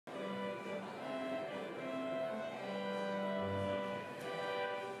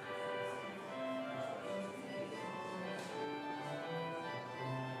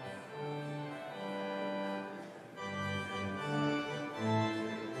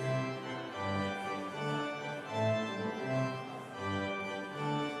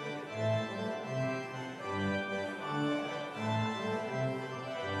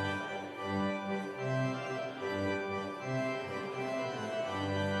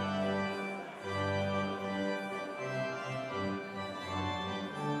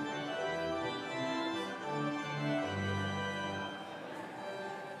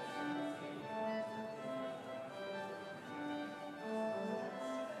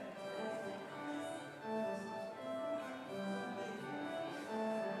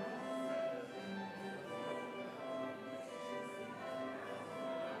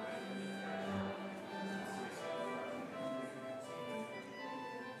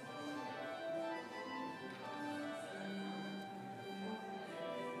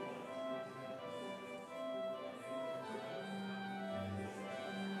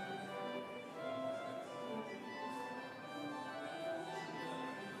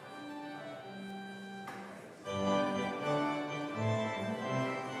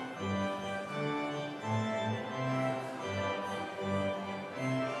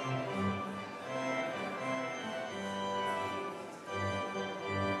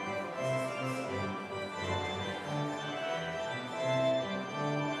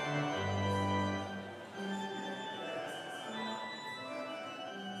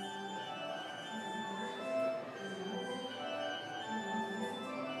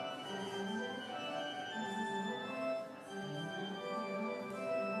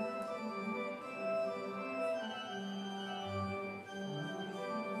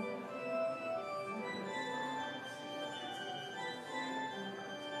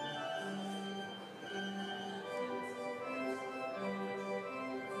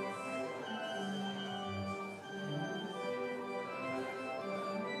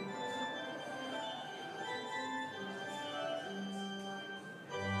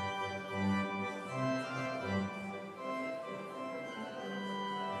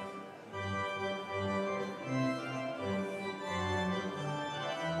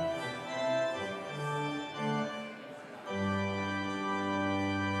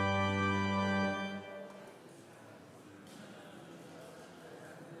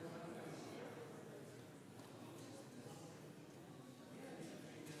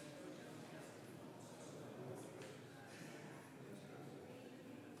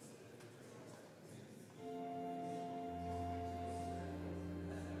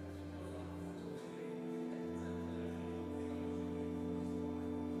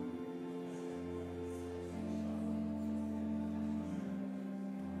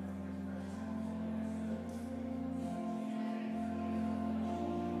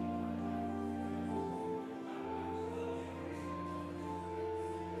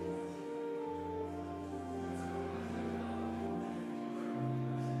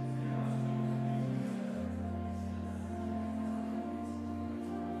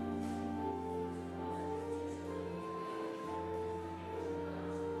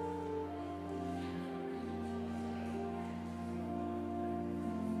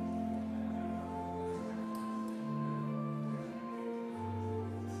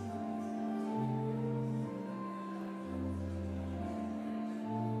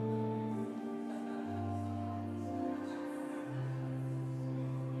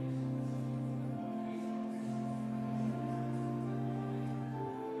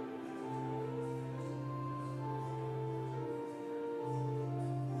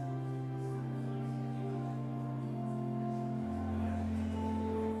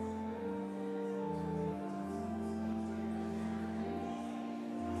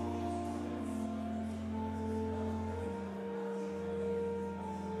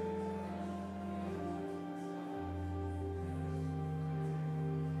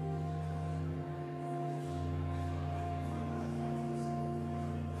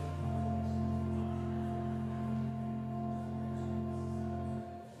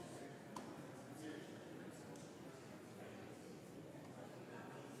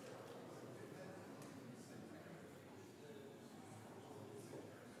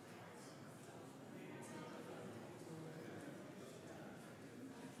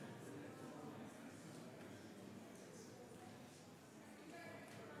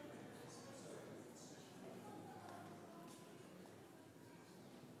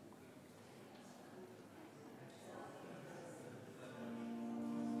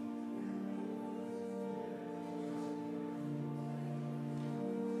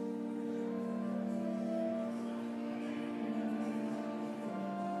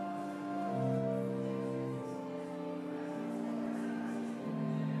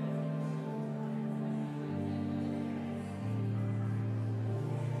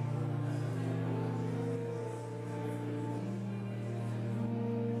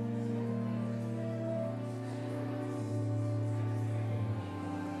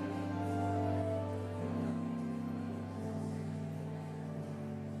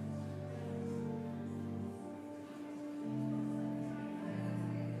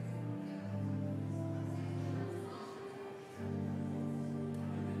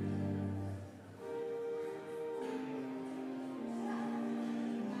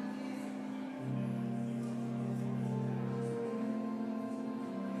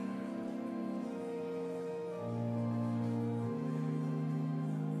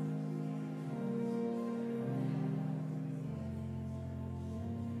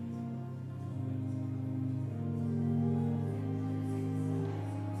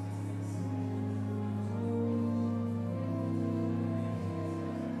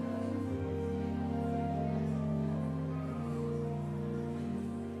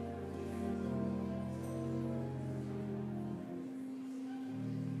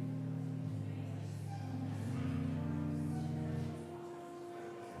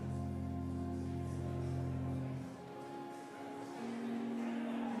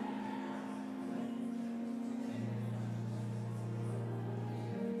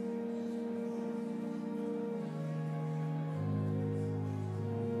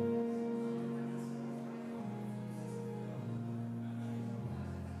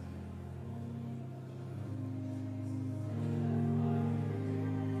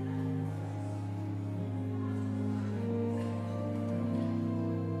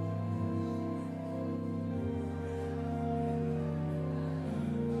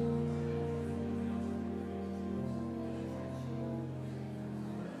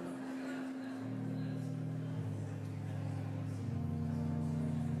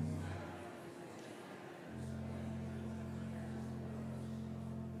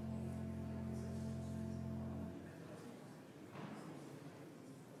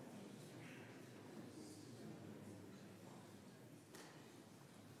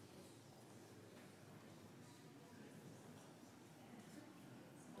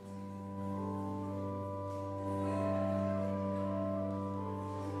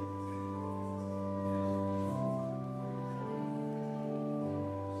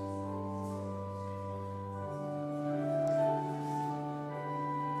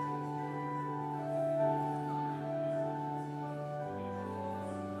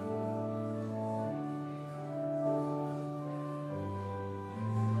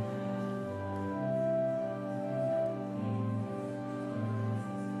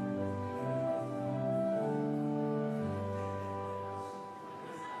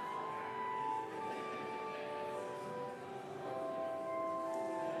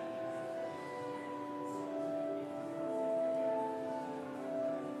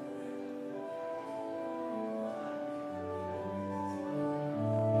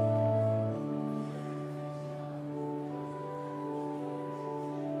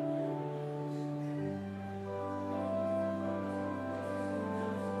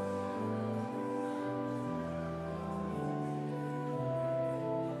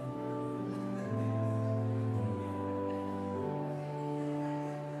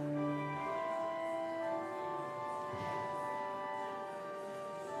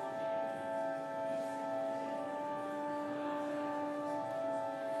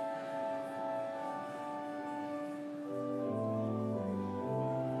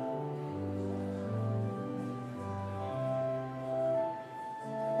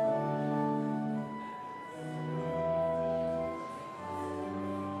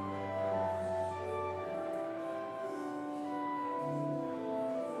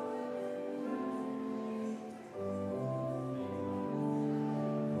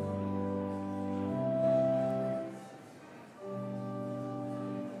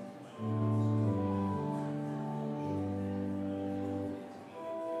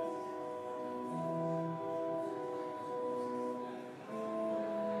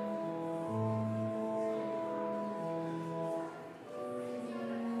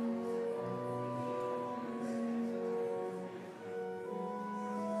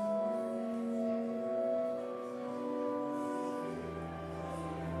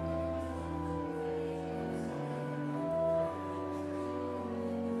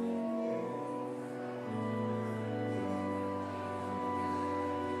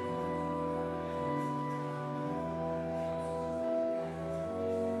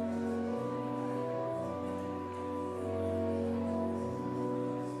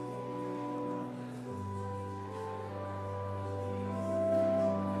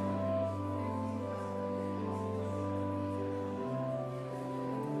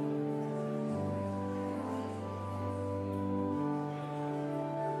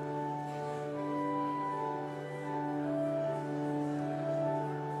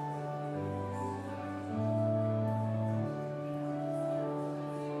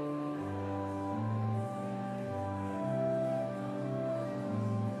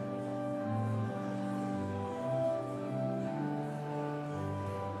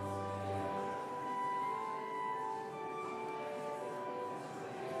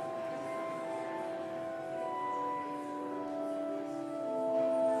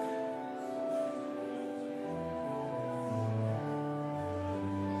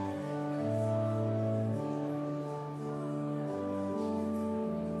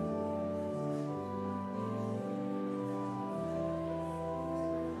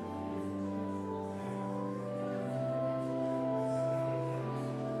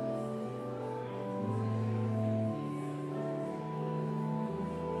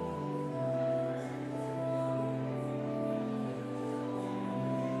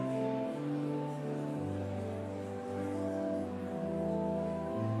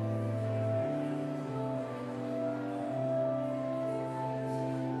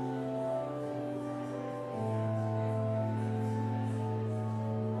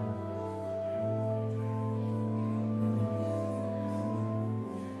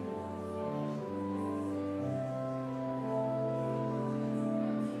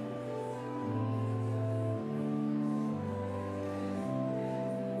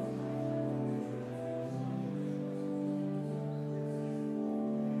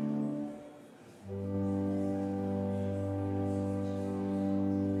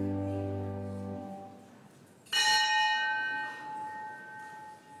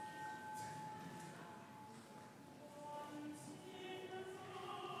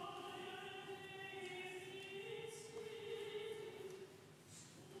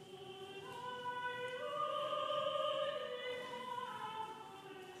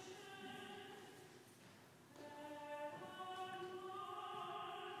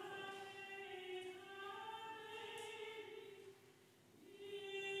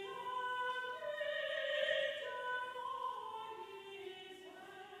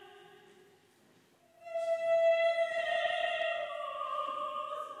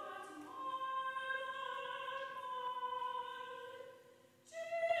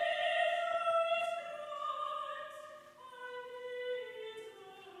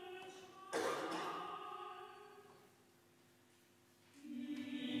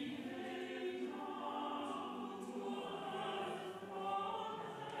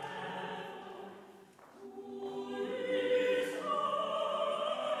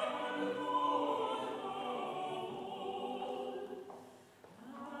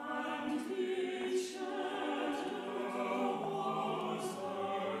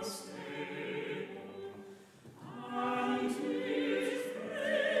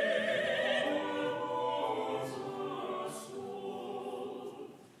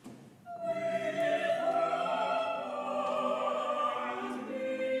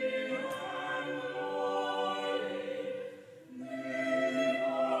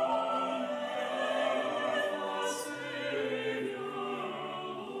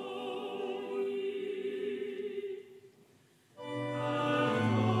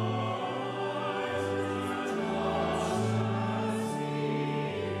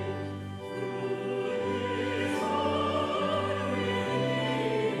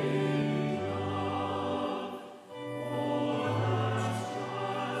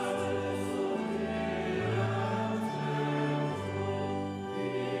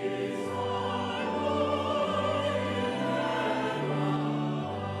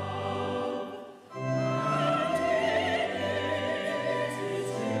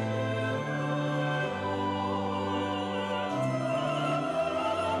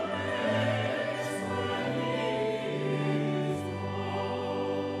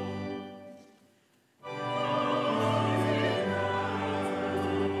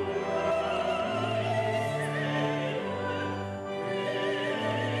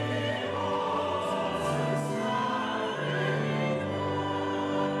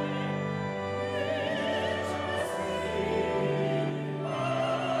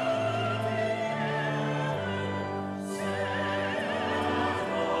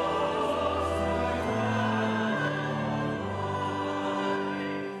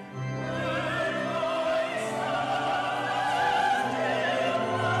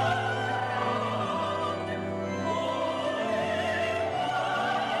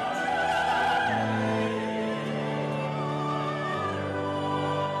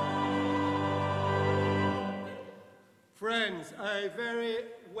Friends, a very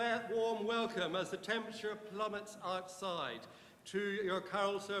warm welcome as the temperature plummets outside to your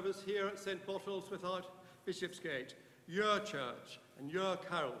carol service here at St. Bottles without Bishopsgate, your church and your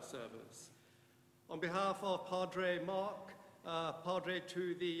carol service. On behalf of Padre Mark, Padre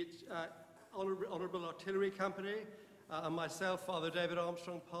to the Honourable Artillery Company, and myself, Father David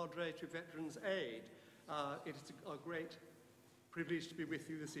Armstrong, Padre to Veterans Aid, it is a great privilege to be with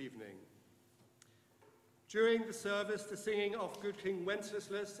you this evening. During the service, the singing of Good King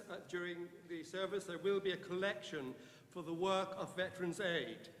Wenceslas, during the service there will be a collection for the work of Veterans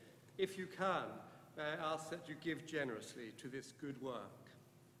Aid. If you can, may I ask that you give generously to this good work.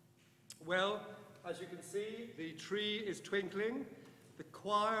 Well, as you can see, the tree is twinkling. The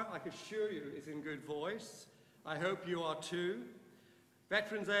choir, I can assure you, is in good voice. I hope you are too.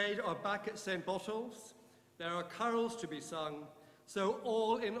 Veterans Aid are back at St. Bottles. There are carols to be sung. So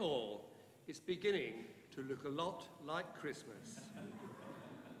all in all, it's beginning to look a lot like Christmas.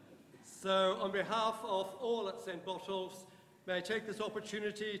 So on behalf of all at St. Bottles, may I take this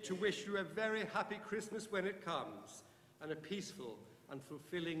opportunity to wish you a very happy Christmas when it comes, and a peaceful and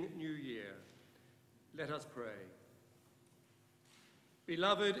fulfilling new year. Let us pray.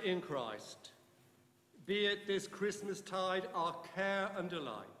 Beloved in Christ, be it this Christmas tide our care and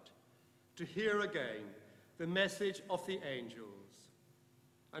delight to hear again the message of the angels,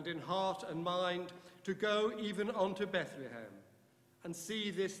 and in heart and mind to go even unto Bethlehem and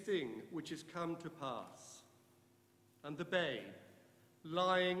see this thing which is come to pass, and the babe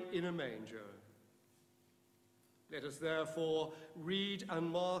lying in a manger. Let us therefore read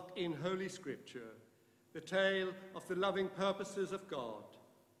and mark in Holy Scripture the tale of the loving purposes of God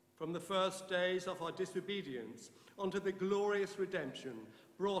from the first days of our disobedience unto the glorious redemption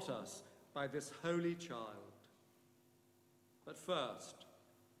brought us by this holy child. But first,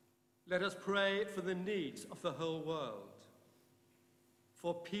 let us pray for the needs of the whole world,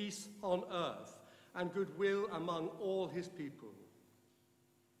 for peace on earth and goodwill among all his people,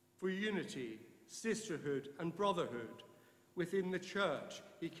 for unity, sisterhood and brotherhood within the church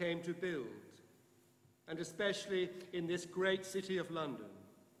he came to build, and especially in this great city of London.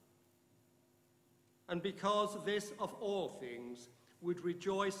 And because this of all things would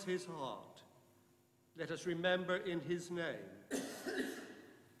rejoice his heart, let us remember in his name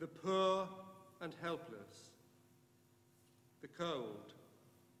the poor and helpless, the cold,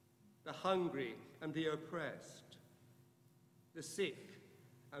 the hungry and the oppressed, the sick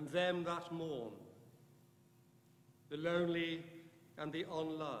and them that mourn, the lonely and the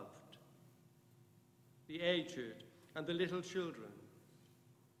unloved, the aged and the little children,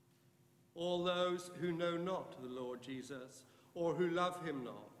 all those who know not the Lord Jesus, or who love him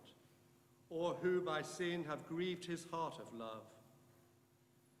not, or who by sin have grieved his heart of love.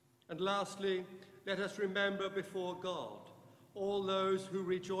 And lastly, let us remember before God all those who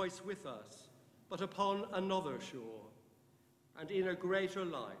rejoice with us, but upon another shore, and in a greater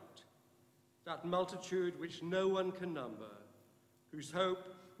light, that multitude which no one can number, whose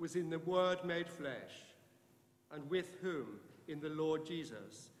hope was in the Word made flesh, and with whom, in the Lord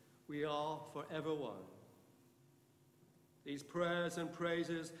Jesus, we are forever one. These prayers and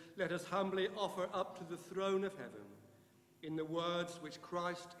praises let us humbly offer up to the throne of heaven, in the words which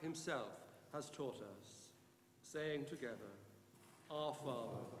Christ himself has taught us, saying together, Our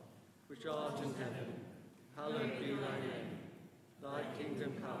Father, which art in heaven, hallowed be thy name. Thy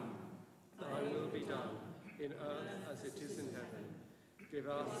kingdom come, thy will be done, in earth as it is in heaven. Give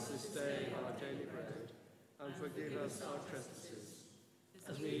us this day our daily bread, and forgive us our trespasses,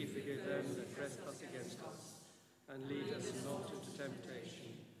 as we forgive them that trespass against us. And lead us not into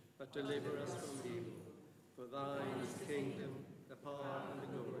temptation, but deliver us from evil. For thine is the kingdom, the power, and the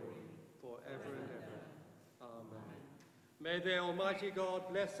glory, forever and ever. Amen. May the Almighty God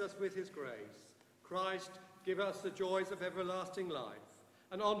bless us with his grace. Christ, give us the joys of everlasting life,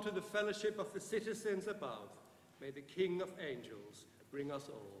 and unto the fellowship of the citizens above, may the King of angels bring us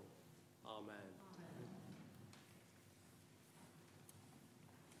all. Amen.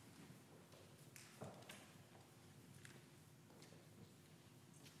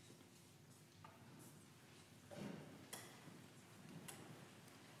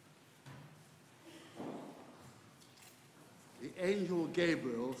 The angel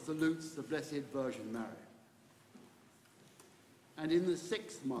Gabriel salutes the Blessed Virgin Mary. And in the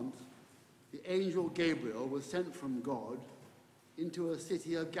 6th month, the angel Gabriel was sent from God into a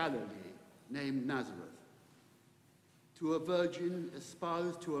city of Galilee named Nazareth, to a virgin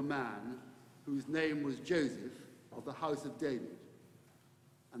espoused to a man whose name was Joseph of the house of David,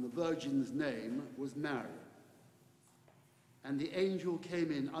 and the virgin's name was Mary. And the angel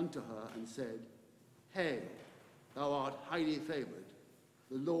came in unto her and said, Hail, thou art highly favoured.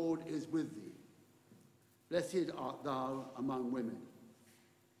 The Lord is with thee. Blessed art thou among women.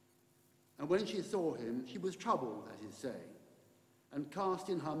 And when she saw him, she was troubled at his saying, and cast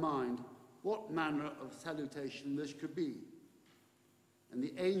in her mind what manner of salutation this could be. And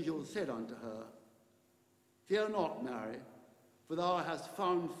the angel said unto her, Fear not, Mary, for thou hast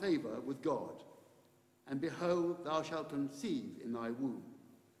found favour with God. And behold, thou shalt conceive in thy womb,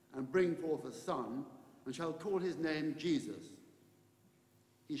 and bring forth a son, and shall call his name Jesus.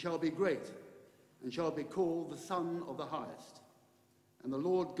 He shall be great, and shall be called the Son of the Highest. And the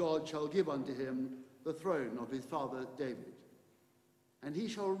Lord God shall give unto him the throne of his father David. And he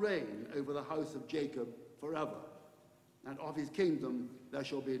shall reign over the house of Jacob forever, and of his kingdom there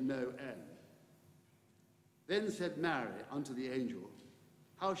shall be no end. Then said Mary unto the angel,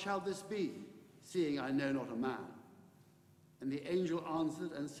 How shall this be, seeing I know not a man? And the angel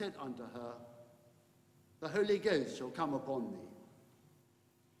answered and said unto her, The Holy Ghost shall come upon thee,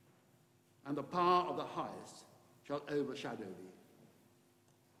 and the power of the Highest shall overshadow thee.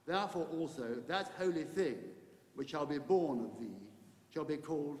 Therefore also that holy thing which shall be born of thee shall be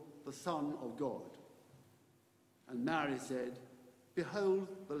called the Son of God. And Mary said, Behold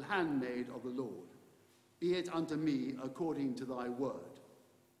the handmaid of the Lord, be it unto me according to thy word.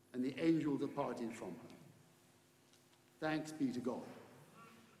 And the angel departed from her. Thanks be to God.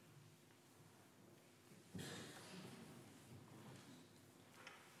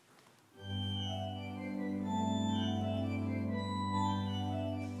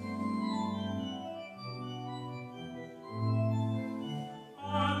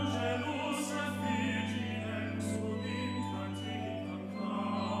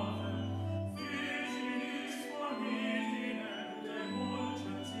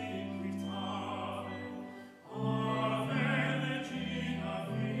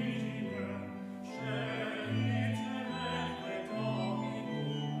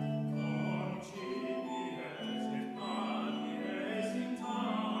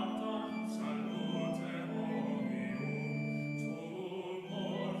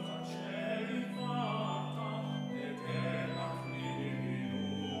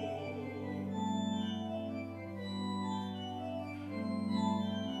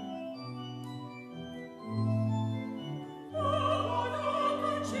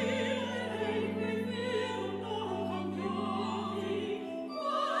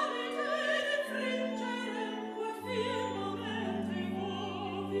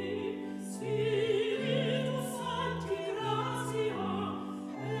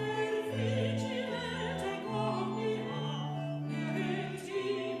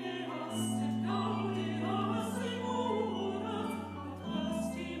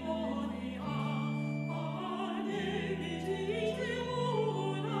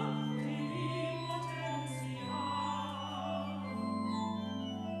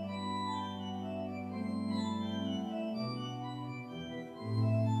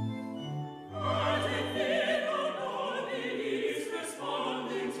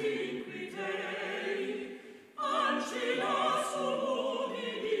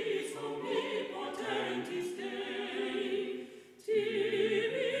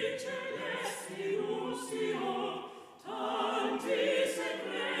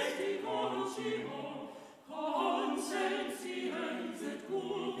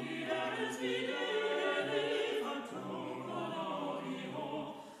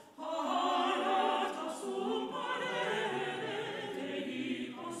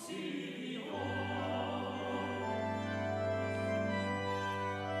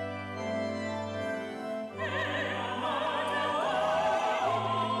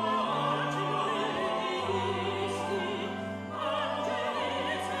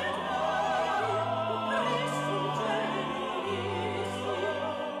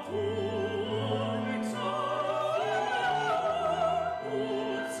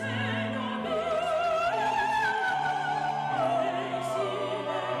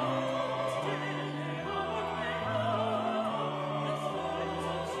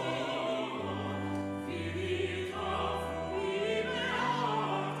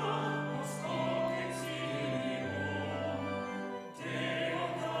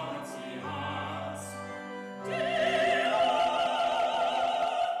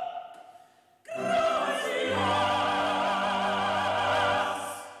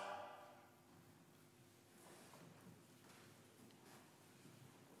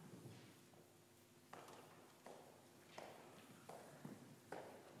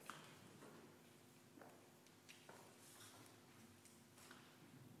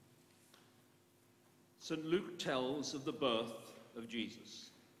 St. Luke tells of the birth of Jesus.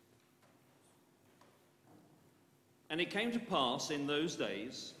 And it came to pass in those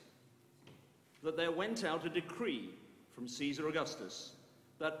days that there went out a decree from Caesar Augustus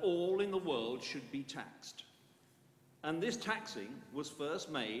that all in the world should be taxed. And this taxing was first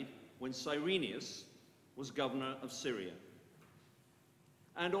made when Cyrenius was governor of Syria.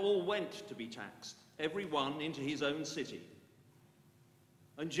 And all went to be taxed, every one into his own city.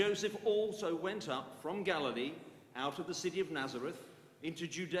 And Joseph also went up from Galilee, out of the city of Nazareth, into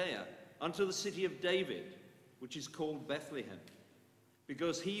Judea, unto the city of David, which is called Bethlehem,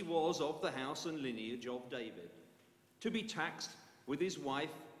 because he was of the house and lineage of David, to be taxed with his wife,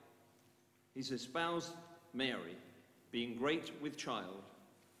 his espoused Mary, being great with child.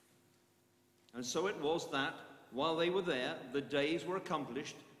 And so it was that, while they were there, the days were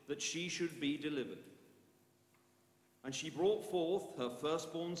accomplished that she should be delivered. And she brought forth her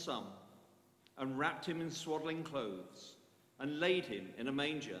firstborn son, and wrapped him in swaddling clothes, and laid him in a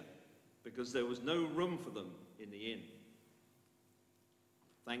manger, because there was no room for them in the inn.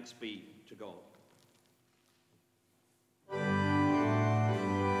 Thanks be to God.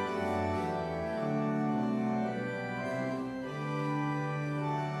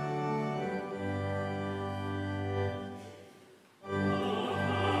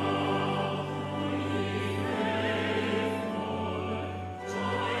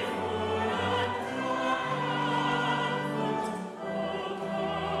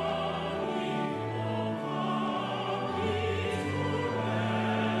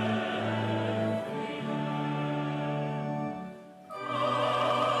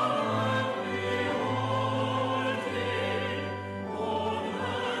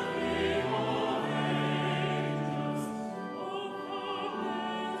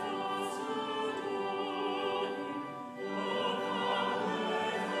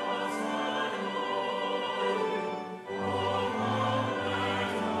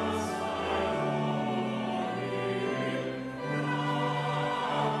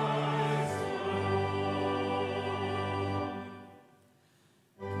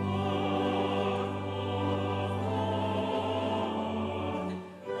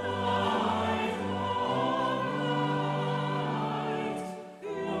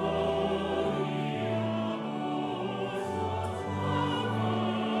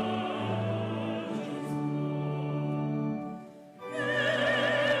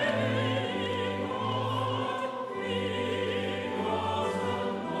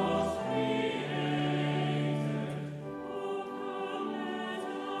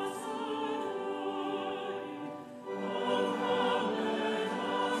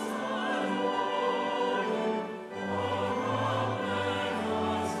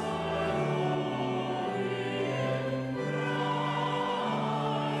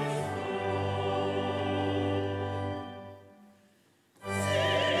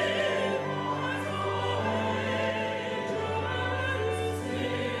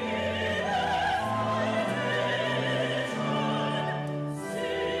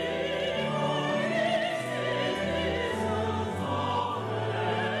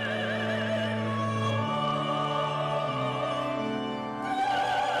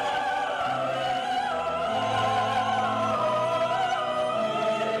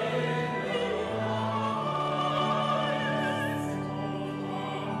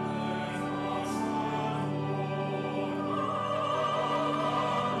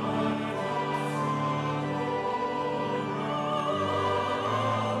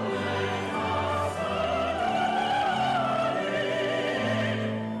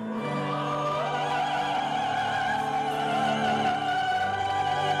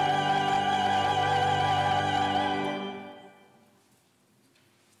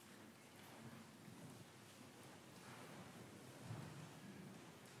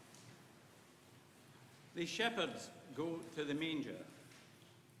 The shepherds go to the manger.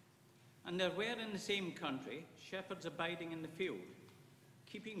 And there were in the same country shepherds abiding in the field,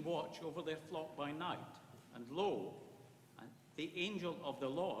 keeping watch over their flock by night. And lo, the angel of the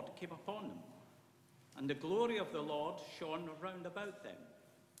Lord came upon them, and the glory of the Lord shone round about them,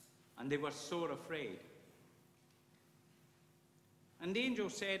 and they were sore afraid. And the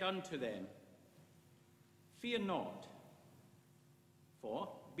angel said unto them, Fear not, for,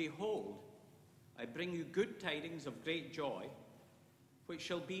 behold, I bring you good tidings of great joy, which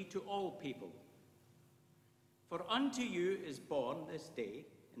shall be to all people. For unto you is born this day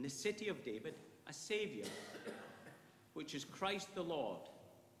in the city of David a Saviour, which is Christ the Lord.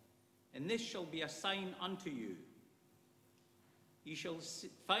 And this shall be a sign unto you. Ye shall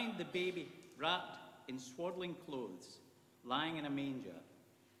find the baby wrapped in swaddling clothes, lying in a manger.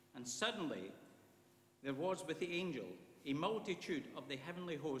 And suddenly there was with the angel a multitude of the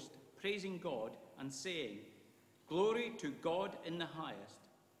heavenly host, praising God and saying, Glory to God in the highest,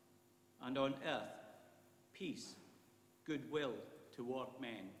 and on earth peace, goodwill toward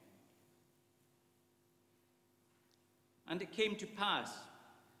men. And it came to pass,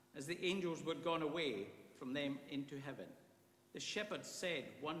 as the angels were gone away from them into heaven, the shepherds said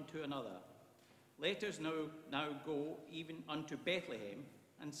one to another, Let us now go even unto Bethlehem,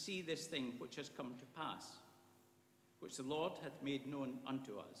 and see this thing which has come to pass, which the Lord hath made known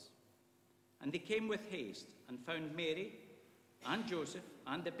unto us. And they came with haste, and found Mary, and Joseph,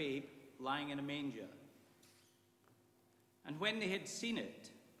 and the babe lying in a manger. And when they had seen it,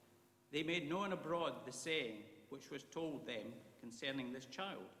 they made known abroad the saying which was told them concerning this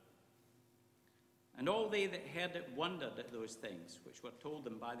child. And all they that heard it wondered at those things which were told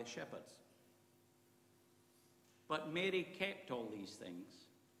them by the shepherds. But Mary kept all these things,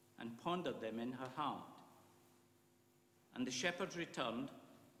 and pondered them in her heart. And the shepherds returned,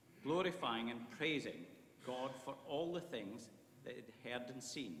 glorifying and praising God for all the things that they had heard and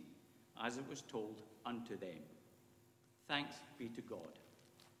seen, as it was told unto them. Thanks be to God.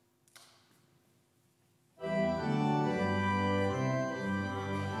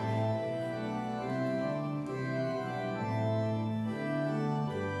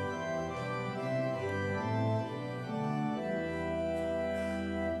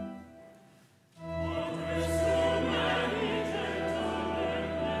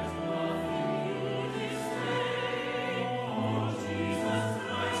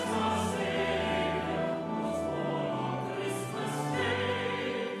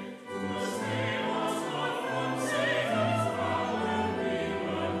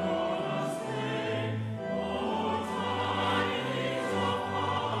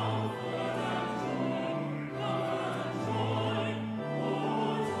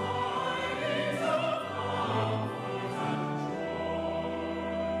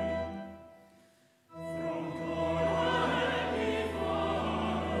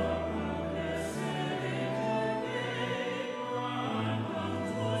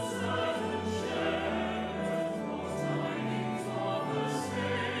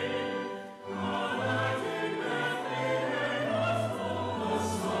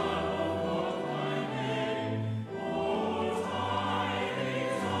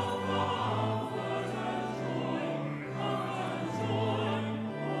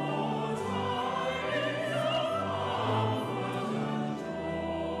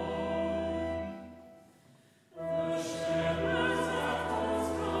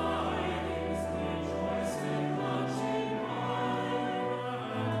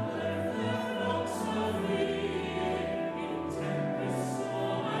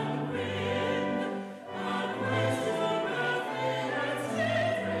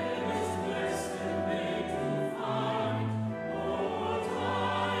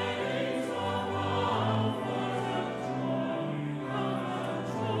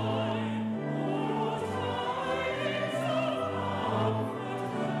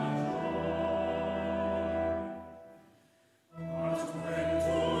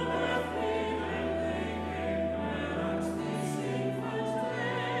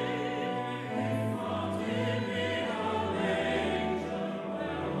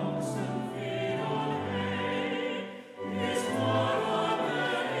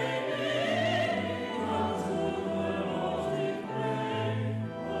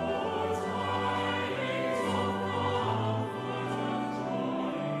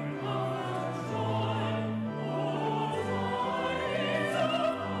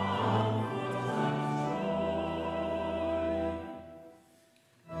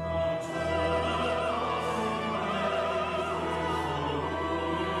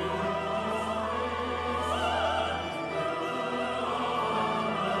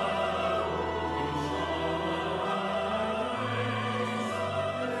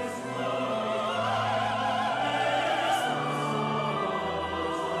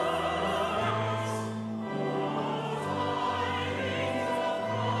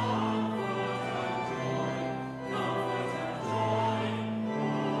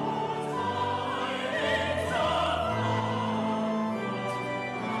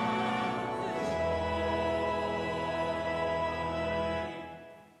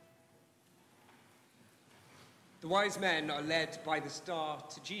 The wise men are led by the star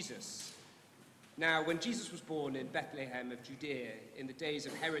to Jesus. Now, when Jesus was born in Bethlehem of Judea in the days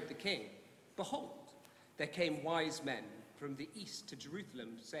of Herod the king, behold, there came wise men from the east to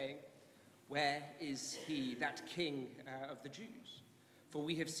Jerusalem, saying, Where is he, that king of the Jews? For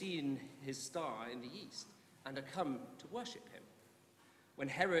we have seen his star in the east, and are come to worship him. When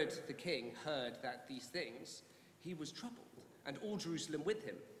Herod the king heard that these things, he was troubled, and all Jerusalem with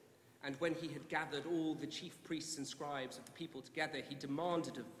him. And when he had gathered all the chief priests and scribes of the people together, he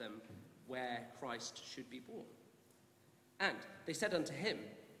demanded of them where Christ should be born. And they said unto him,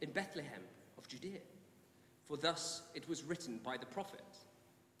 In Bethlehem of Judea. For thus it was written by the prophet,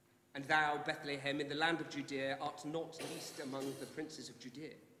 And thou, Bethlehem, in the land of Judea, art not least among the princes of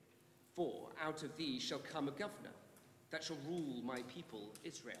Judea. For out of thee shall come a governor, that shall rule my people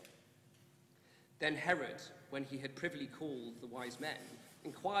Israel. Then Herod, when he had privily called the wise men,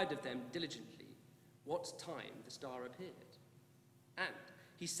 inquired of them diligently what time the star appeared. And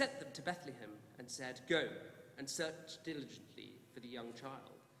he sent them to Bethlehem and said, Go and search diligently for the young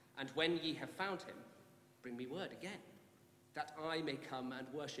child, and when ye have found him, bring me word again, that I may come and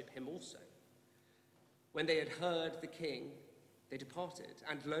worship him also. When they had heard the king, they departed,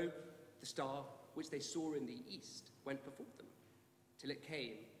 and lo, the star which they saw in the east went before them, till it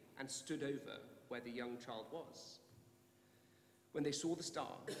came and stood over where the young child was. When they saw the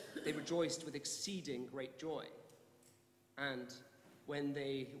star, they rejoiced with exceeding great joy. And when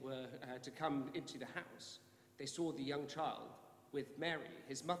they were to come into the house, they saw the young child with Mary,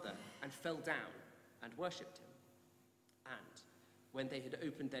 his mother, and fell down and worshipped him. And when they had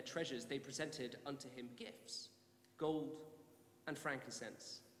opened their treasures, they presented unto him gifts, gold and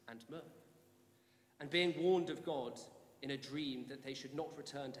frankincense and myrrh. And being warned of God in a dream that they should not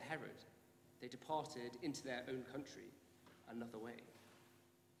return to Herod, they departed into their own country another way.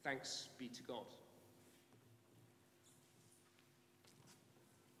 Thanks be to God.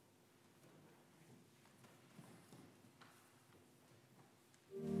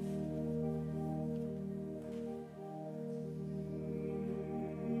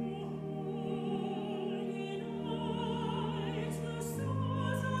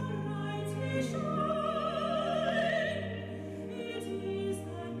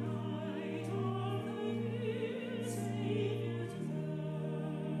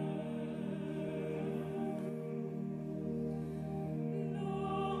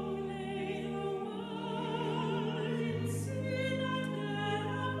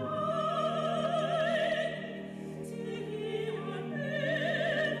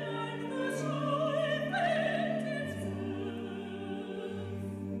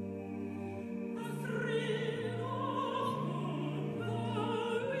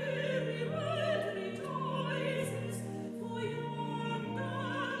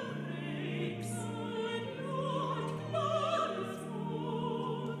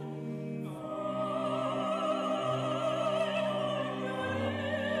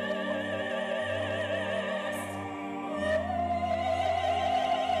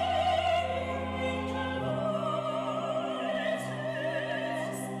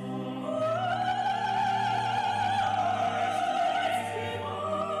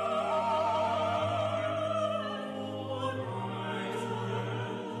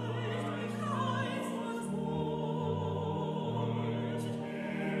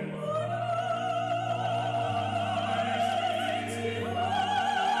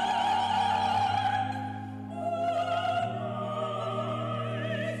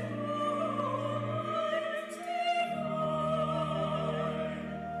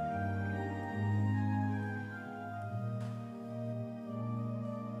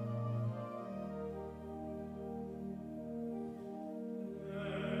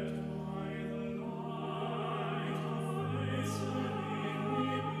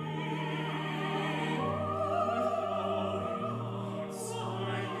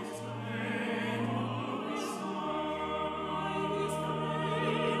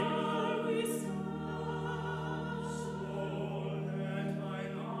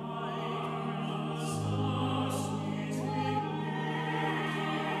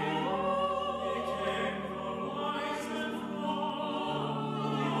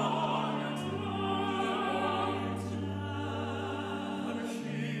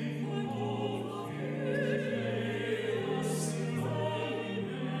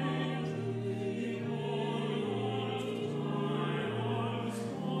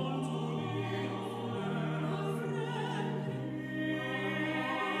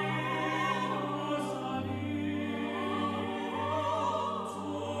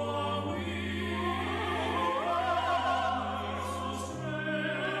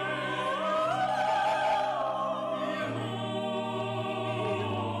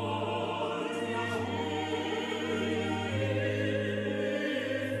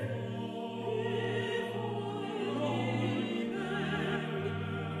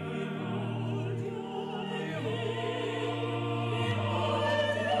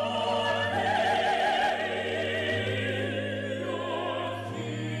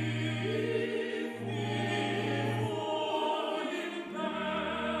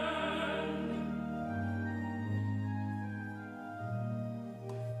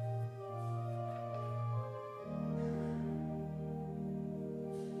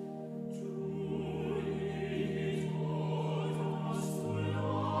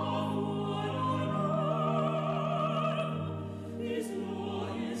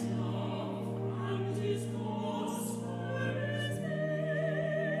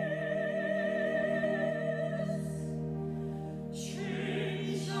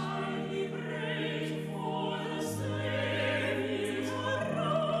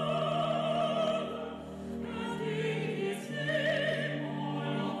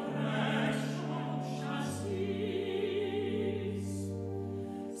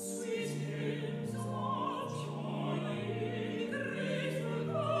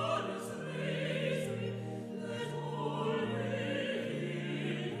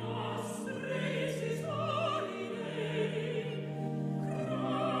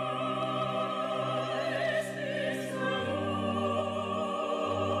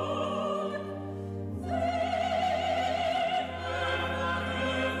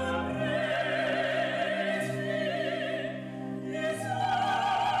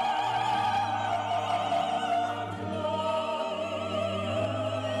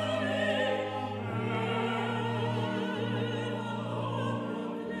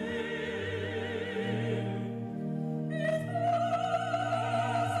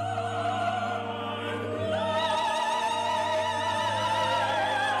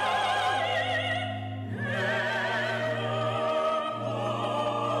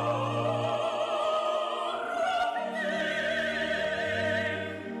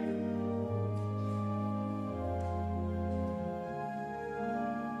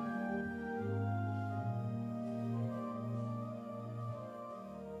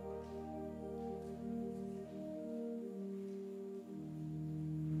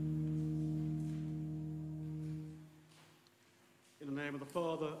 name of the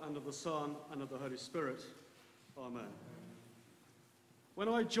Father, and of the Son, and of the Holy Spirit. Amen. When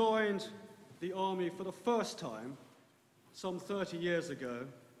I joined the army for the first time, some 30 years ago,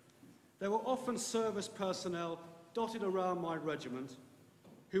 there were often service personnel dotted around my regiment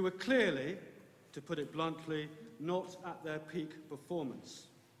who were clearly, to put it bluntly, not at their peak performance.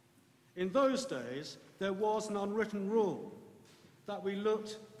 In those days, there was an unwritten rule that we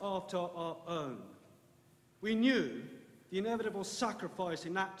looked after our own. We knew the inevitable sacrifice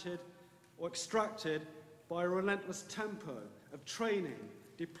enacted or extracted by a relentless tempo of training,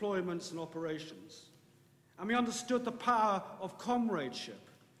 deployments, and operations. And we understood the power of comradeship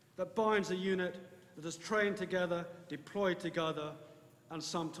that binds a unit that has trained together, deployed together, and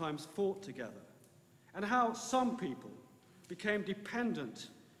sometimes fought together. And how some people became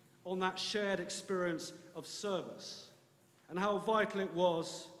dependent on that shared experience of service, and how vital it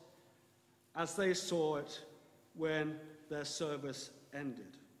was as they saw it when their service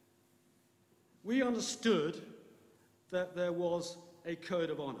ended. We understood that there was a code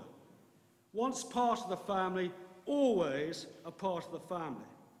of honor. Once part of the family, always a part of the family.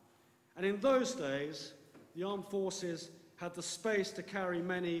 And in those days, the armed forces had the space to carry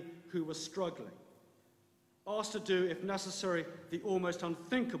many who were struggling. Asked to do, if necessary, the almost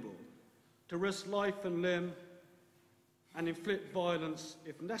unthinkable, to risk life and limb and inflict violence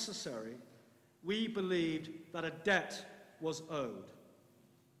if necessary, we believed that a debt was owed.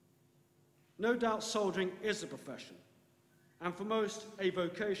 No doubt soldiering is a profession, and for most a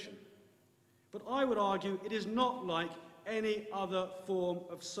vocation. But I would argue it is not like any other form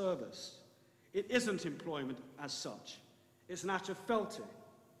of service. It isn't employment as such. It's an act of fealty.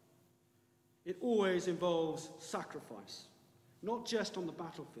 It always involves sacrifice, not just on the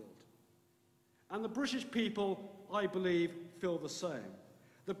battlefield. And the British people, I believe, feel the same.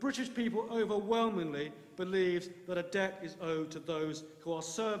 The British people overwhelmingly believe that a debt is owed to those who are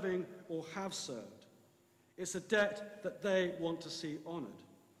serving or have served. It's a debt that they want to see honoured.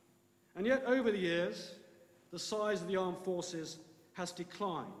 And yet, over the years, the size of the armed forces has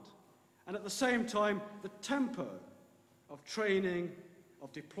declined. And at the same time, the tempo of training,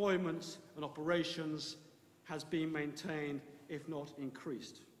 of deployments and operations has been maintained, if not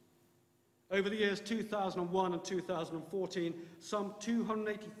increased. Over the years 2001 and 2014, some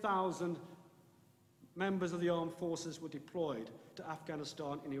 280,000 members of the armed forces were deployed to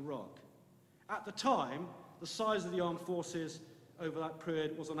Afghanistan and Iraq. At the time, the size of the armed forces over that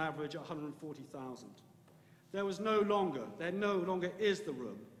period was on average 140,000. There no longer is the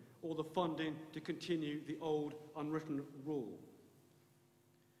room or the funding to continue the old unwritten rule.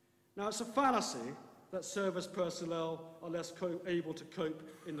 Now, it's a fallacy that service personnel are less able to cope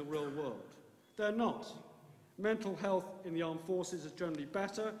in the real world. They're not. Mental health in the armed forces is generally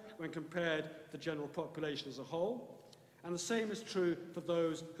better when compared to the general population as a whole, and the same is true for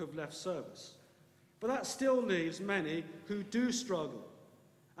those who have left service. But that still leaves many who do struggle,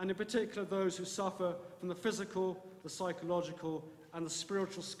 and in particular those who suffer from the physical, the psychological, and the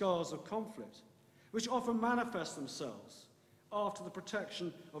spiritual scars of conflict, which often manifest themselves after the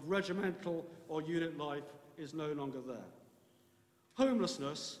protection of regimental or unit life is no longer there.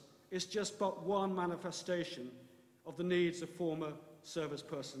 Homelessness is just but one manifestation of the needs of former service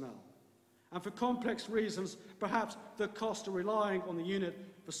personnel. And for complex reasons, perhaps the cost of relying on the unit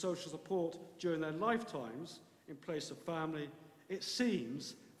for social support during their lifetimes in place of family, it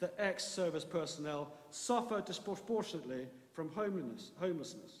seems that ex-service personnel suffer disproportionately from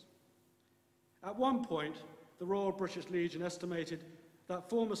homelessness. At one point, the Royal British Legion estimated that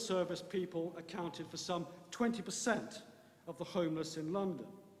former service people accounted for some 20% of the homeless in London.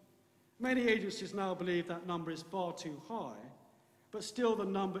 Many agencies now believe that number is far too high, but still the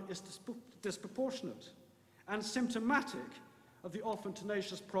number is disproportionate and symptomatic of the often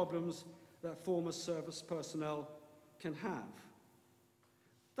tenacious problems that former service personnel can have.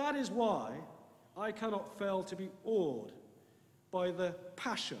 That is why I cannot fail to be awed by the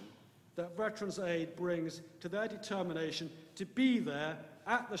passion that Veterans Aid brings to their determination to be there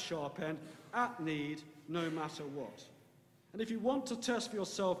at the sharp end, at need, no matter what. And if you want to test for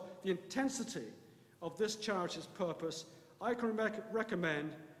yourself the intensity of this charity's purpose, I can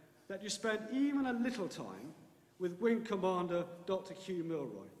recommend that you spend even a little time with Wing Commander Dr. Hugh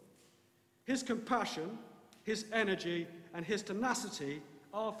Milroy. His compassion, his energy, and his tenacity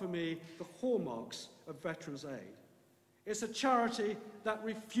are, for me, the hallmarks of Veterans Aid. It's a charity that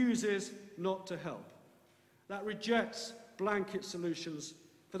refuses not to help, that rejects blanket solutions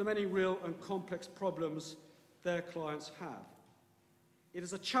for the many real and complex problems their clients have. It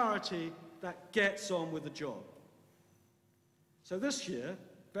is a charity that gets on with the job. So this year,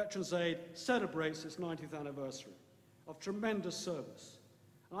 Veterans Aid celebrates its 90th anniversary. of tremendous service.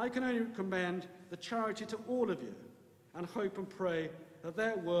 And I can only commend the charity to all of you and hope and pray that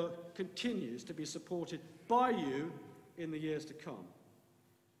their work continues to be supported by you in the years to come.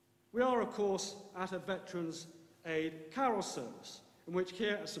 We are, of course, at a Veterans Aid Carol service, in which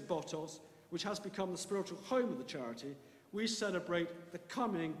here at St Bottol's, which has become the spiritual home of the charity, we celebrate the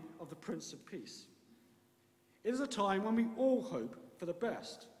coming of the Prince of Peace. It is a time when we all hope for the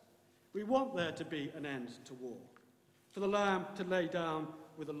best. We want there to be an end to war, for the lamb to lay down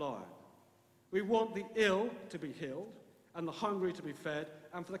with the lion. We want the ill to be healed, and the hungry to be fed,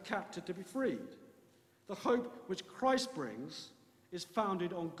 and for the captive to be freed. The hope which Christ brings is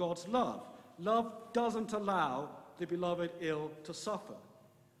founded on God's love. Love doesn't allow the beloved ill to suffer,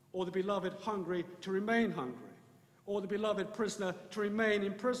 or the beloved hungry to remain hungry, or the beloved prisoner to remain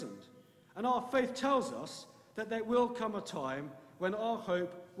imprisoned. And our faith tells us that there will come a time when our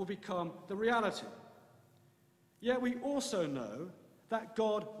hope will become the reality. Yet we also know that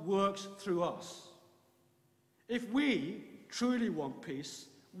God works through us. If we truly want peace,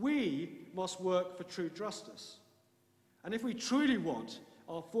 we must work for true justice. And if we truly want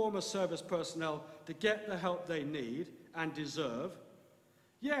our former service personnel to get the help they need and deserve,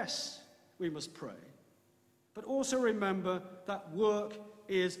 yes, we must pray. But also remember that work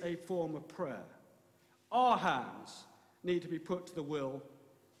is a form of prayer. Our hands need to be put to the will.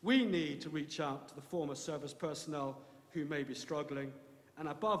 We need to reach out to the former service personnel who may be struggling. And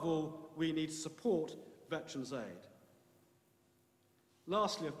above all, we need to support Veterans Aid.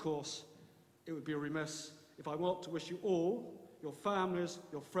 Lastly, of course, it would be remiss if I want to wish you all, your families,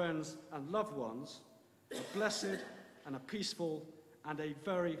 your friends and loved ones, a blessed and a peaceful and a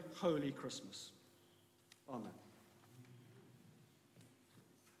very holy Christmas. Amen.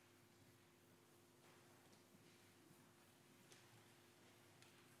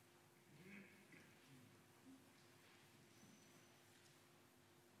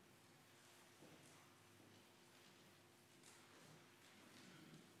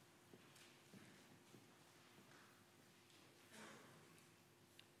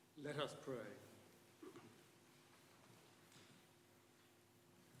 Let us pray.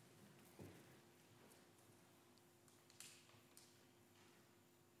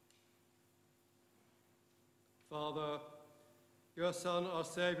 Father, your Son, our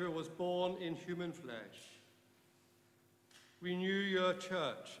Saviour, was born in human flesh. Renew your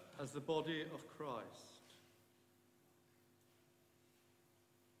church as the body of Christ.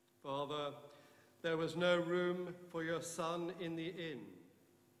 Father, there was no room for your Son in the inn.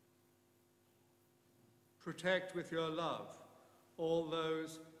 Protect with your love all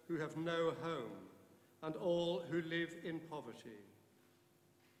those who have no home and all who live in poverty.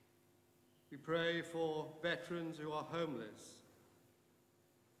 We pray for veterans who are homeless.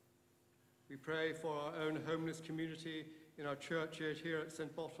 We pray for our own homeless community in our churchyard here at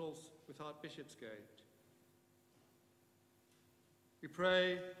St Bottol's without Bishopsgate. We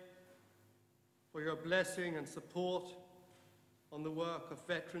pray for your blessing and support on the work of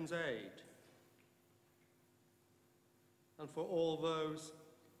Veterans Aid and for all those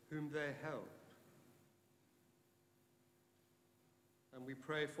whom they help. And we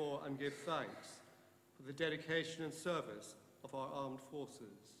pray for and give thanks for the dedication and service of our armed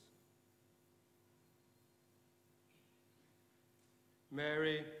forces.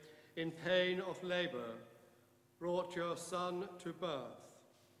 Mary, in pain of labour, brought your Son to birth.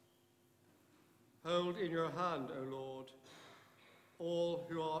 Hold in your hand, O Lord, all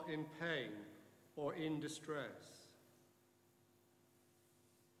who are in pain or in distress.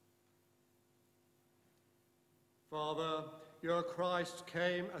 Father, your Christ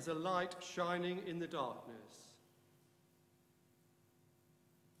came as a light shining in the darkness.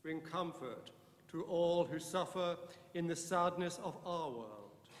 Bring comfort to all who suffer in the sadness of our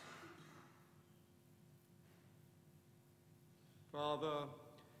world. Father,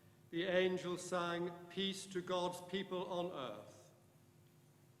 the angels sang, "Peace to God's people on earth."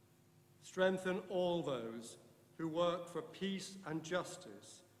 Strengthen all those who work for peace and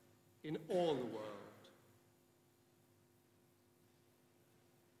justice in all the world.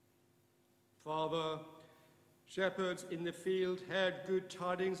 Father, shepherds in the field heard good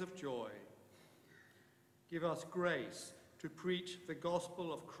tidings of joy. Give us grace to preach the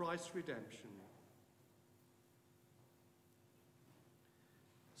gospel of Christ's redemption.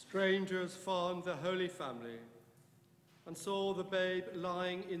 Strangers found the Holy Family and saw the babe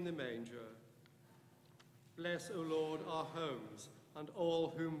lying in the manger. Bless, O Lord, our homes and all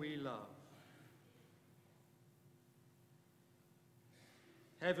whom we love.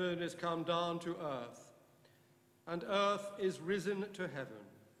 Heaven is come down to earth, and earth is risen to heaven.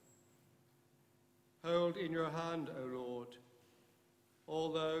 Hold in your hand, O Lord,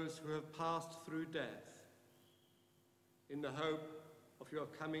 all those who have passed through death, in the hope of your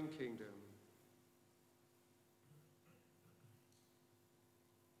coming kingdom.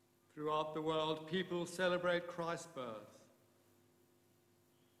 Throughout the world, people celebrate Christ's birth.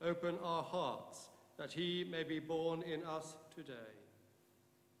 Open our hearts that he may be born in us today.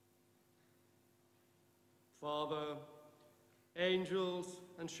 Father, angels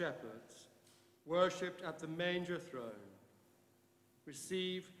and shepherds worshipped at the manger throne,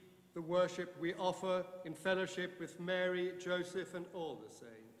 receive the worship we offer in fellowship with Mary, Joseph, and all the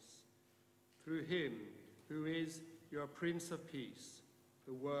saints, through him who is your Prince of Peace,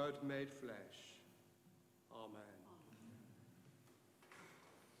 the Word made flesh. Amen.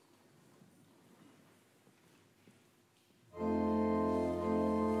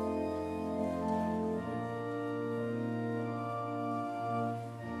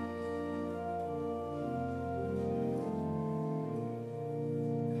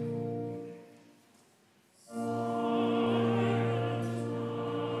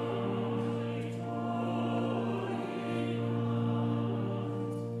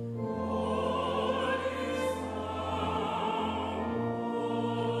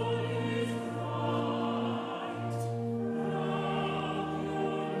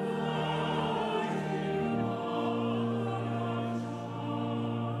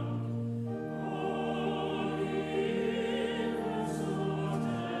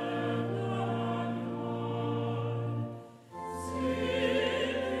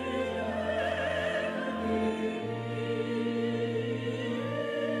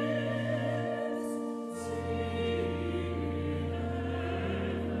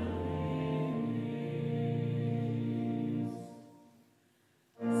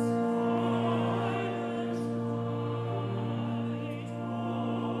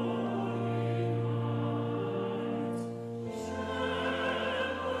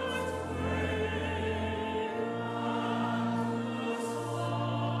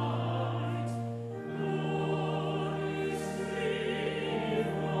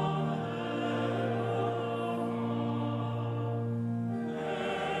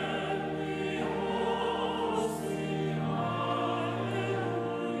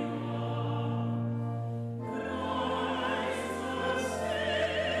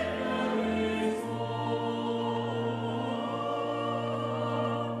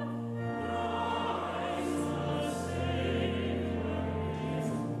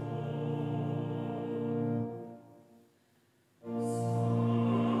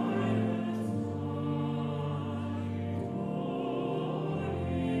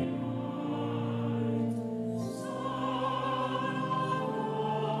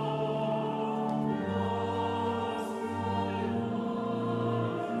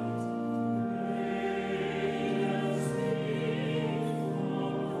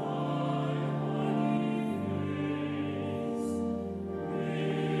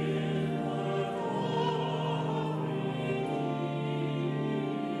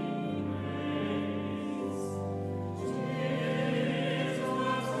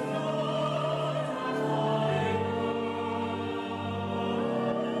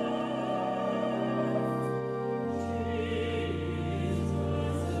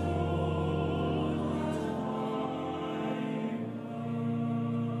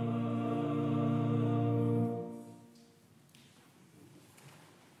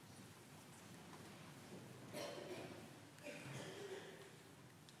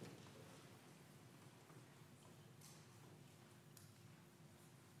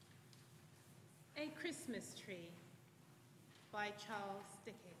 A Christmas Tree by Charles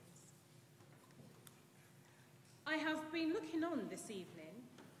Dickens. I have been looking on this evening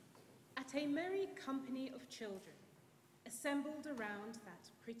at a merry company of children assembled around that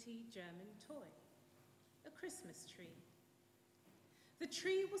pretty German toy, a Christmas tree. The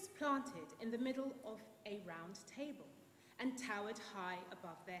tree was planted in the middle of a round table and towered high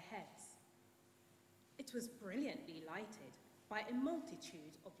above their heads. It was brilliantly lighted by a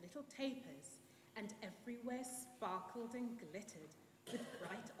multitude of little tapers, and everywhere sparkled and glittered with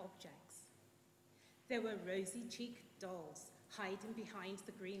bright objects. There were rosy-cheeked dolls hiding behind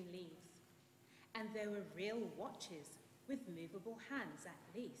the green leaves, and there were real watches with movable hands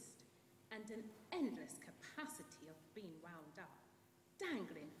at least, and an endless capacity of being wound up,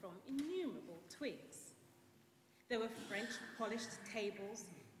 dangling from innumerable twigs. There were French polished tables,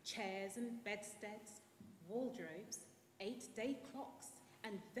 chairs and bedsteads, wardrobes, 8-day clocks,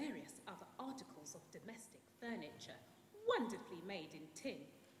 and various other articles of domestic furniture, wonderfully made in tin,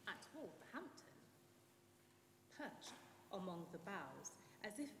 at Wolverhampton. Perched among the boughs,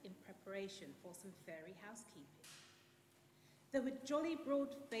 as if in preparation for some fairy housekeeping. There were jolly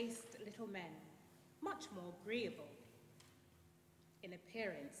broad-faced little men, much more agreeable in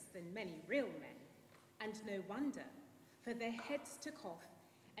appearance than many real men, and no wonder, for their heads took off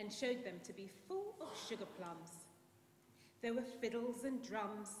and showed them to be full of sugar plums. There were fiddles and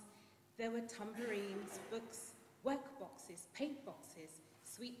drums, there were tambourines, books, work boxes, paint boxes,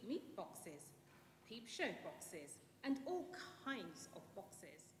 sweet meat boxes, peep show boxes, and all kinds of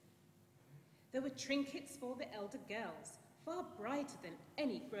boxes. There were trinkets for the elder girls, far brighter than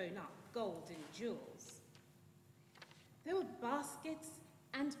any grown-up gold and jewels. There were baskets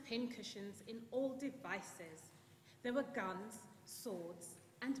and pincushions in all devices. There were guns, swords,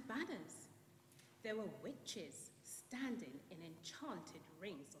 and banners. There were witches standing in enchanted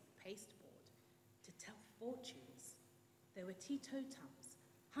rings of pasteboard to tell fortunes. There were teetotums,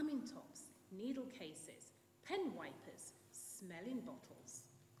 humming tops, needle cases, pen wipers, smelling bottles,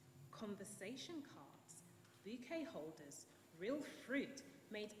 conversation cards, bouquet holders, real fruit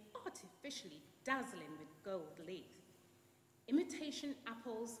made artificially dazzling with gold leaf, imitation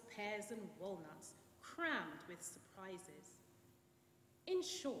apples, pears, and walnuts crammed with surprises. In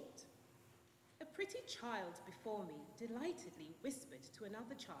short, a pretty child before me delightedly whispered to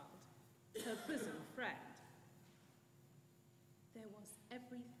another child, her bosom friend. There was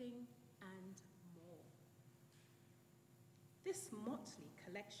everything and more. This motley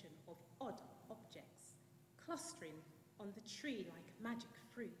collection of odd objects, clustering on the tree like magic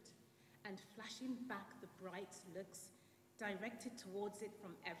fruit, and flashing back the bright looks directed towards it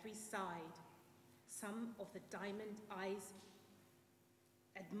from every side. Some of the diamond eyes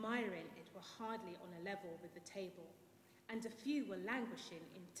admiring it were hardly on a level with the table, and a few were languishing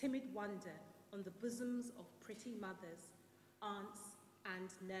in timid wonder on the bosoms of pretty mothers, aunts, and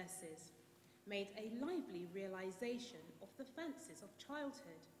nurses, made a lively realization of the fancies of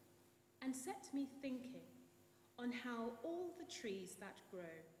childhood, and set me thinking on how all the trees that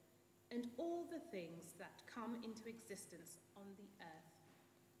grow and all the things that come into existence on the earth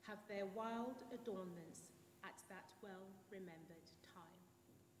have their wild adornments at that well-remembered time.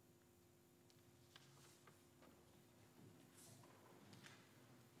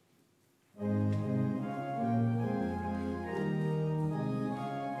 When the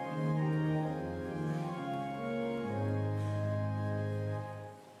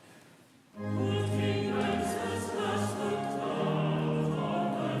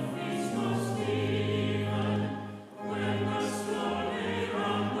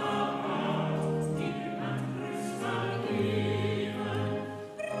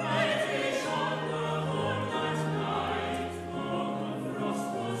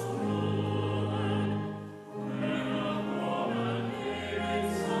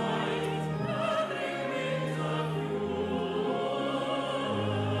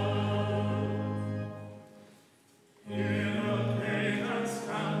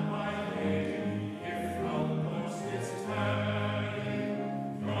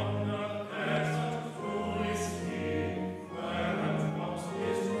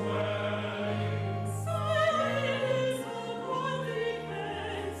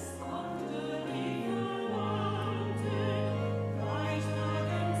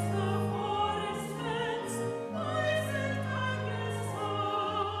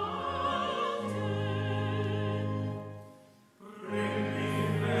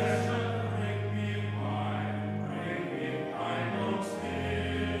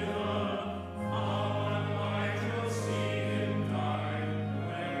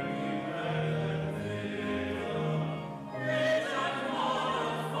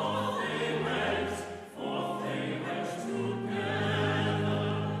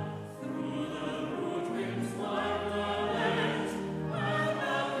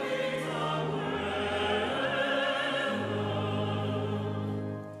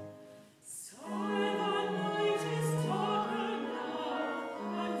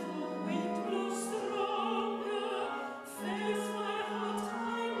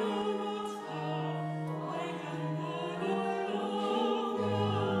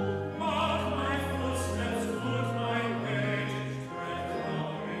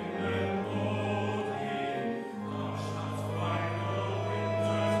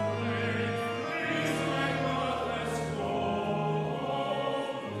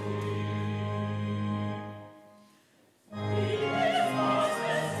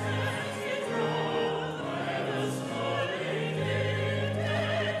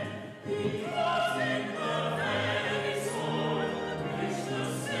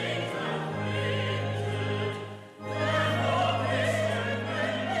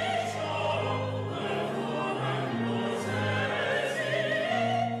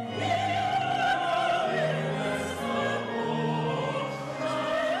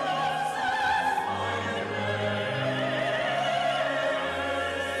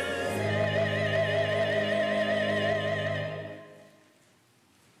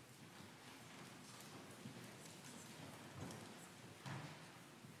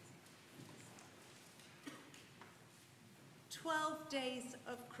 12 Days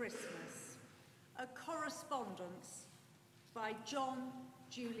of Christmas, a correspondence by John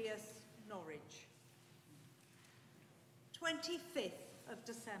Julius Norwich. 25th of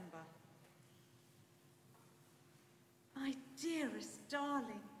December. My dearest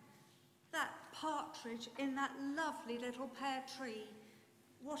darling, that partridge in that lovely little pear tree,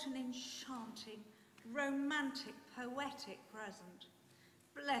 what an enchanting, romantic, poetic present.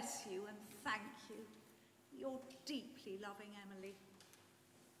 Bless you and thank you. Your deeply loving Emily.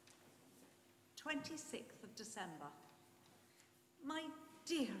 26th of December. My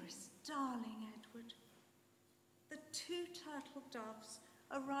dearest darling Edward, the 2 turtle doves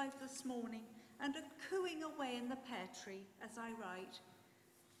arrived this morning and are cooing away in the pear tree as I write.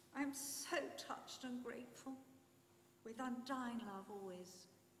 I am so touched and grateful. With undying love always,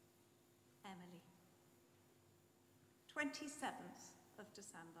 Emily. 27th of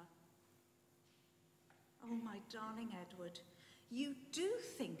December. Oh, my darling Edward, you do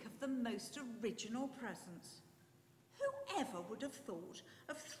think of the most original presents. Whoever would have thought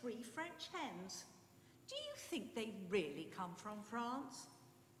of 3 French hens? Do you think they really come from France?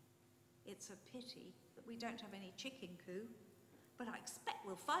 It's a pity that we don't have any chicken coop, but I expect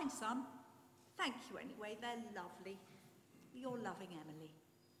we'll find some. Thank you anyway, they're lovely. Your loving Emily.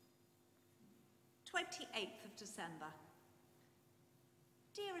 28th of December.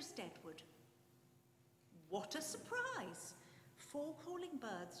 Dearest Edward, what a surprise! 4 calling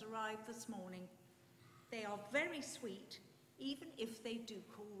birds arrived this morning. They are very sweet, even if they do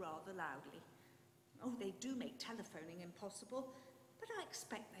call rather loudly. Oh, they do make telephoning impossible, but I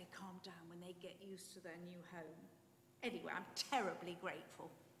expect they calm down when they get used to their new home. Anyway, I'm terribly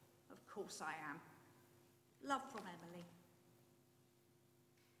grateful. Of course I am. Love from Emily.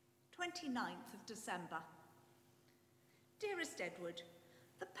 29th of December. Dearest Edward,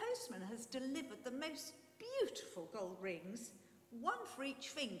 the postman has delivered the most beautiful gold rings, 1 for each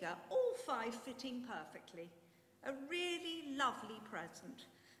finger, all 5 fitting perfectly. A really lovely present.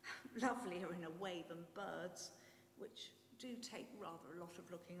 Lovelier in a way than birds, which do take rather a lot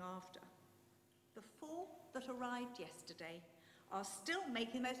of looking after. The 4 that arrived yesterday are still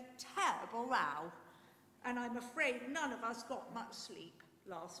making the most terrible row, and I'm afraid none of us got much sleep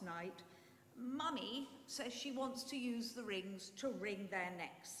last night. Mummy says she wants to use the rings to wring their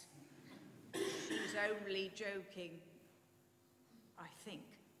necks. She's only joking, I think,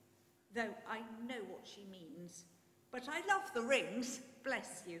 though I know what she means. But I love the rings,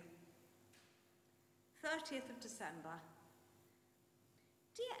 bless you. 30th of December.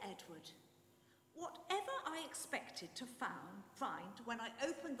 Dear Edward, whatever I expected to find when I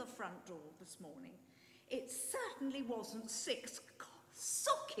opened the front door this morning, it certainly wasn't 6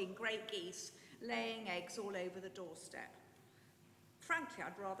 socking great geese laying eggs all over the doorstep. Frankly,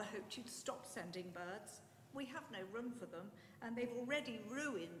 I'd rather hoped you'd stop sending birds. We have no room for them, and they've already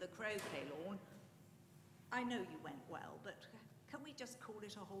ruined the croquet lawn. I know you went well, but can we just call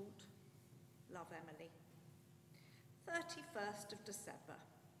it a halt? Love, Emily. 31st of December.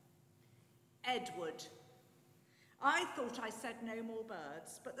 Edward. I thought I said no more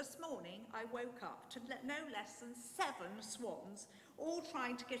birds, but this morning I woke up to no less than 7 swans, all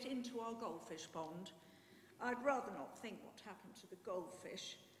trying to get into our goldfish pond. I'd rather not think what happened to the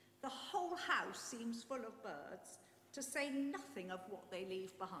goldfish. The whole house seems full of birds, to say nothing of what they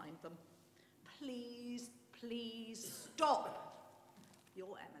leave behind them. Please, please stop. Your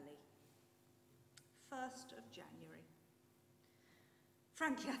Emily. 1st of January.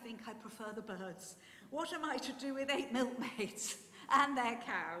 Frankly, I think I prefer the birds. What am I to do with 8 milkmaids and their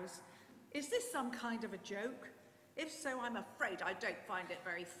cows? Is this some kind of a joke? If so, I'm afraid I don't find it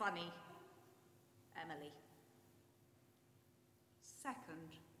very funny. Emily.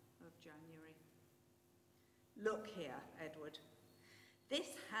 2nd of January. Look here, Edward. This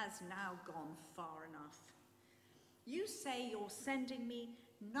has now gone far enough. You say you're sending me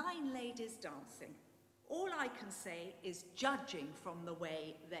 9 ladies dancing. All I can say is, judging from the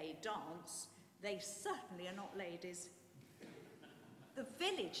way they dance, they certainly are not ladies. The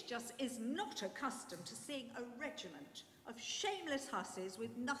village just is not accustomed to seeing a regiment of shameless hussies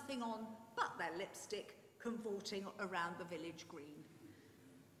with nothing on but their lipstick cavorting around the village green.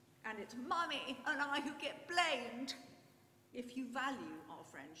 And it's Mummy and I who get blamed. If you value our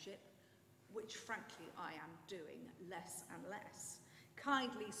friendship, which frankly I am doing less and less,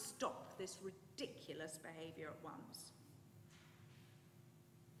 kindly stop this ridiculous behaviour at once.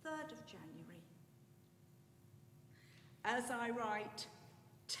 3rd of January. As I write,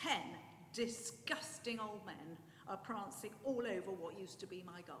 10 disgusting old men are prancing all over what used to be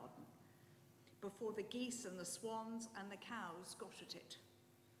my garden, before the geese and the swans and the cows got at it.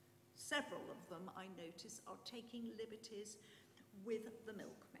 Several of them, I notice, are taking liberties with the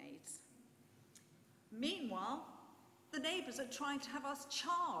milkmaids. Meanwhile, the neighbours are trying to have us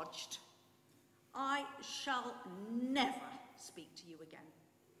charged. I shall never speak to you again.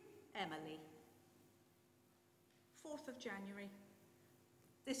 Emily. 4th of January.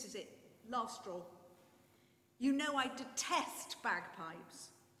 This is it, last straw. You know I detest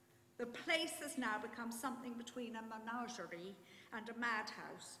bagpipes. The place has now become something between a menagerie and a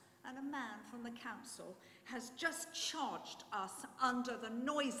madhouse, and a man from the council has just charged us under the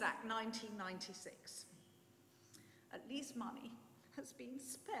Noise Act 1996. At least money has been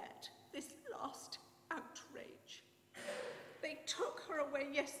spared this last outrage. They took her away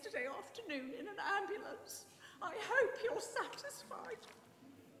yesterday afternoon in an ambulance. I hope you're satisfied.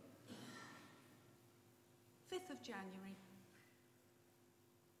 5th of January.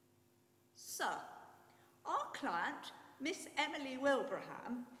 Sir, our client, Miss Emily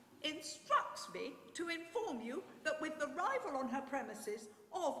Wilbraham, instructs me to inform you that with the arrival on her premises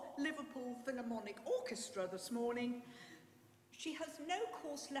of Liverpool Philharmonic Orchestra this morning, she has no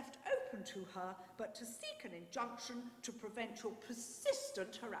course left open to her but to seek an injunction to prevent your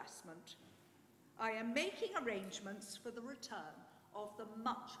persistent harassment. I am making arrangements for the return of the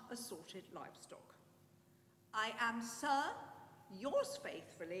much assorted livestock. I am, sir, yours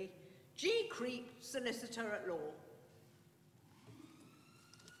faithfully, G. Creep, Solicitor at Law.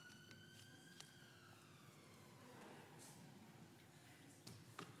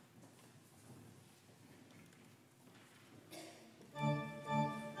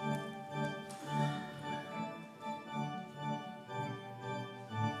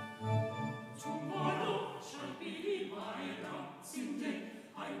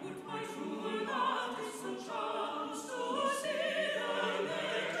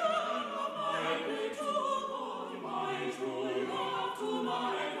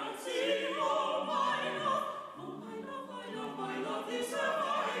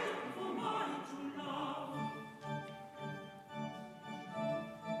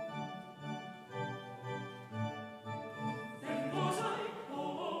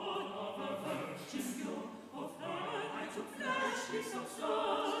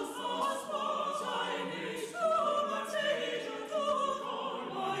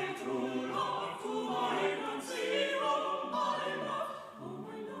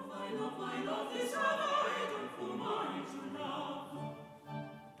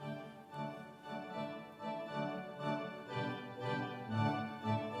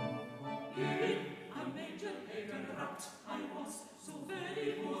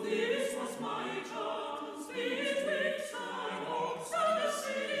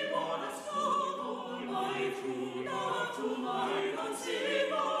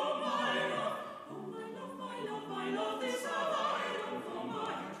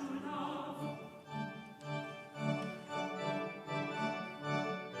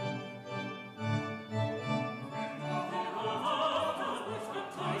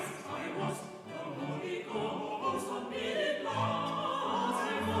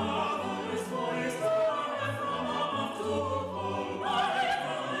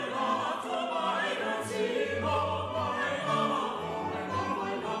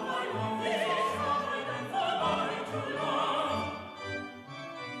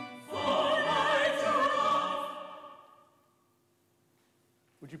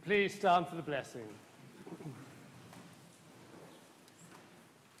 Would you please stand for the blessing?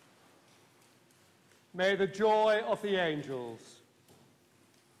 May the joy of the angels,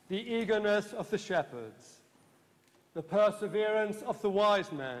 the eagerness of the shepherds, the perseverance of the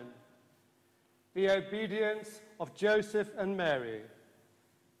wise men, the obedience of Joseph and Mary,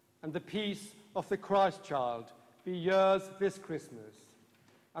 and the peace of the Christ child be yours this Christmas,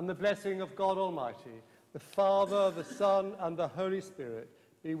 and the blessing of God Almighty, the Father, the Son, and the Holy Spirit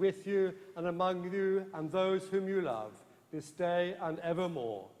be with you and among you and those whom you love, this day and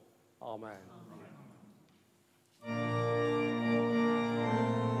evermore. Amen. Amen.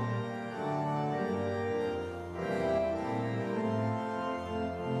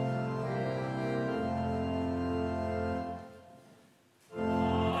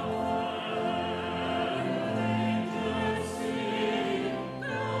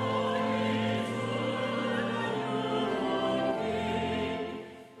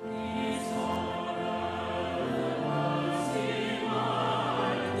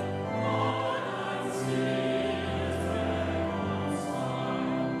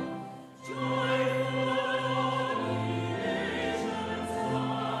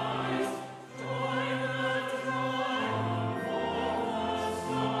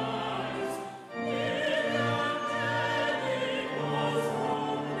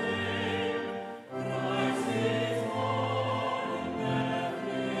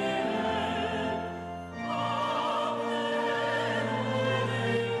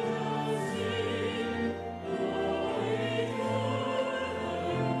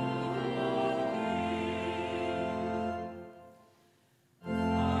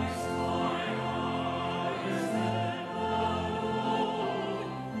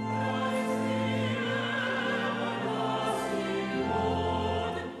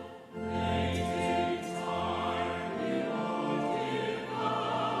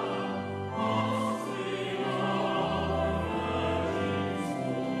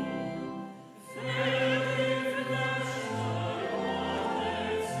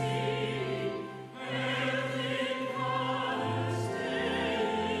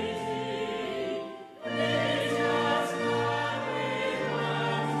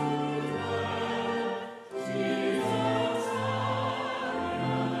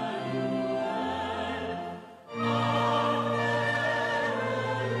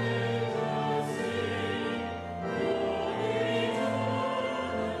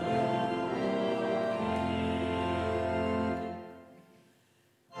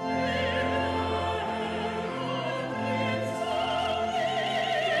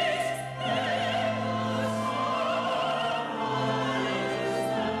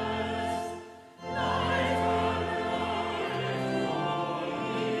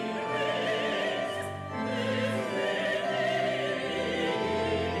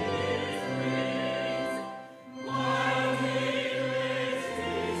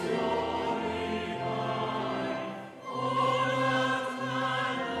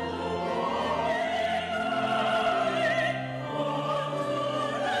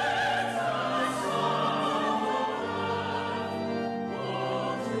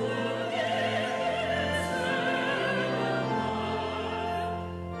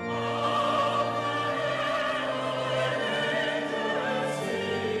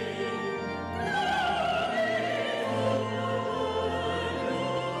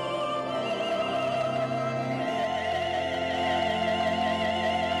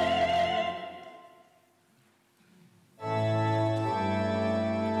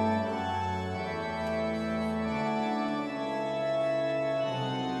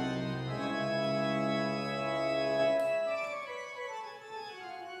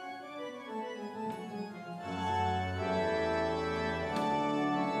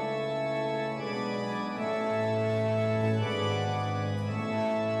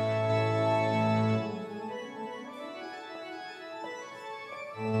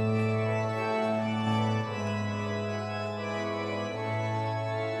 Amen.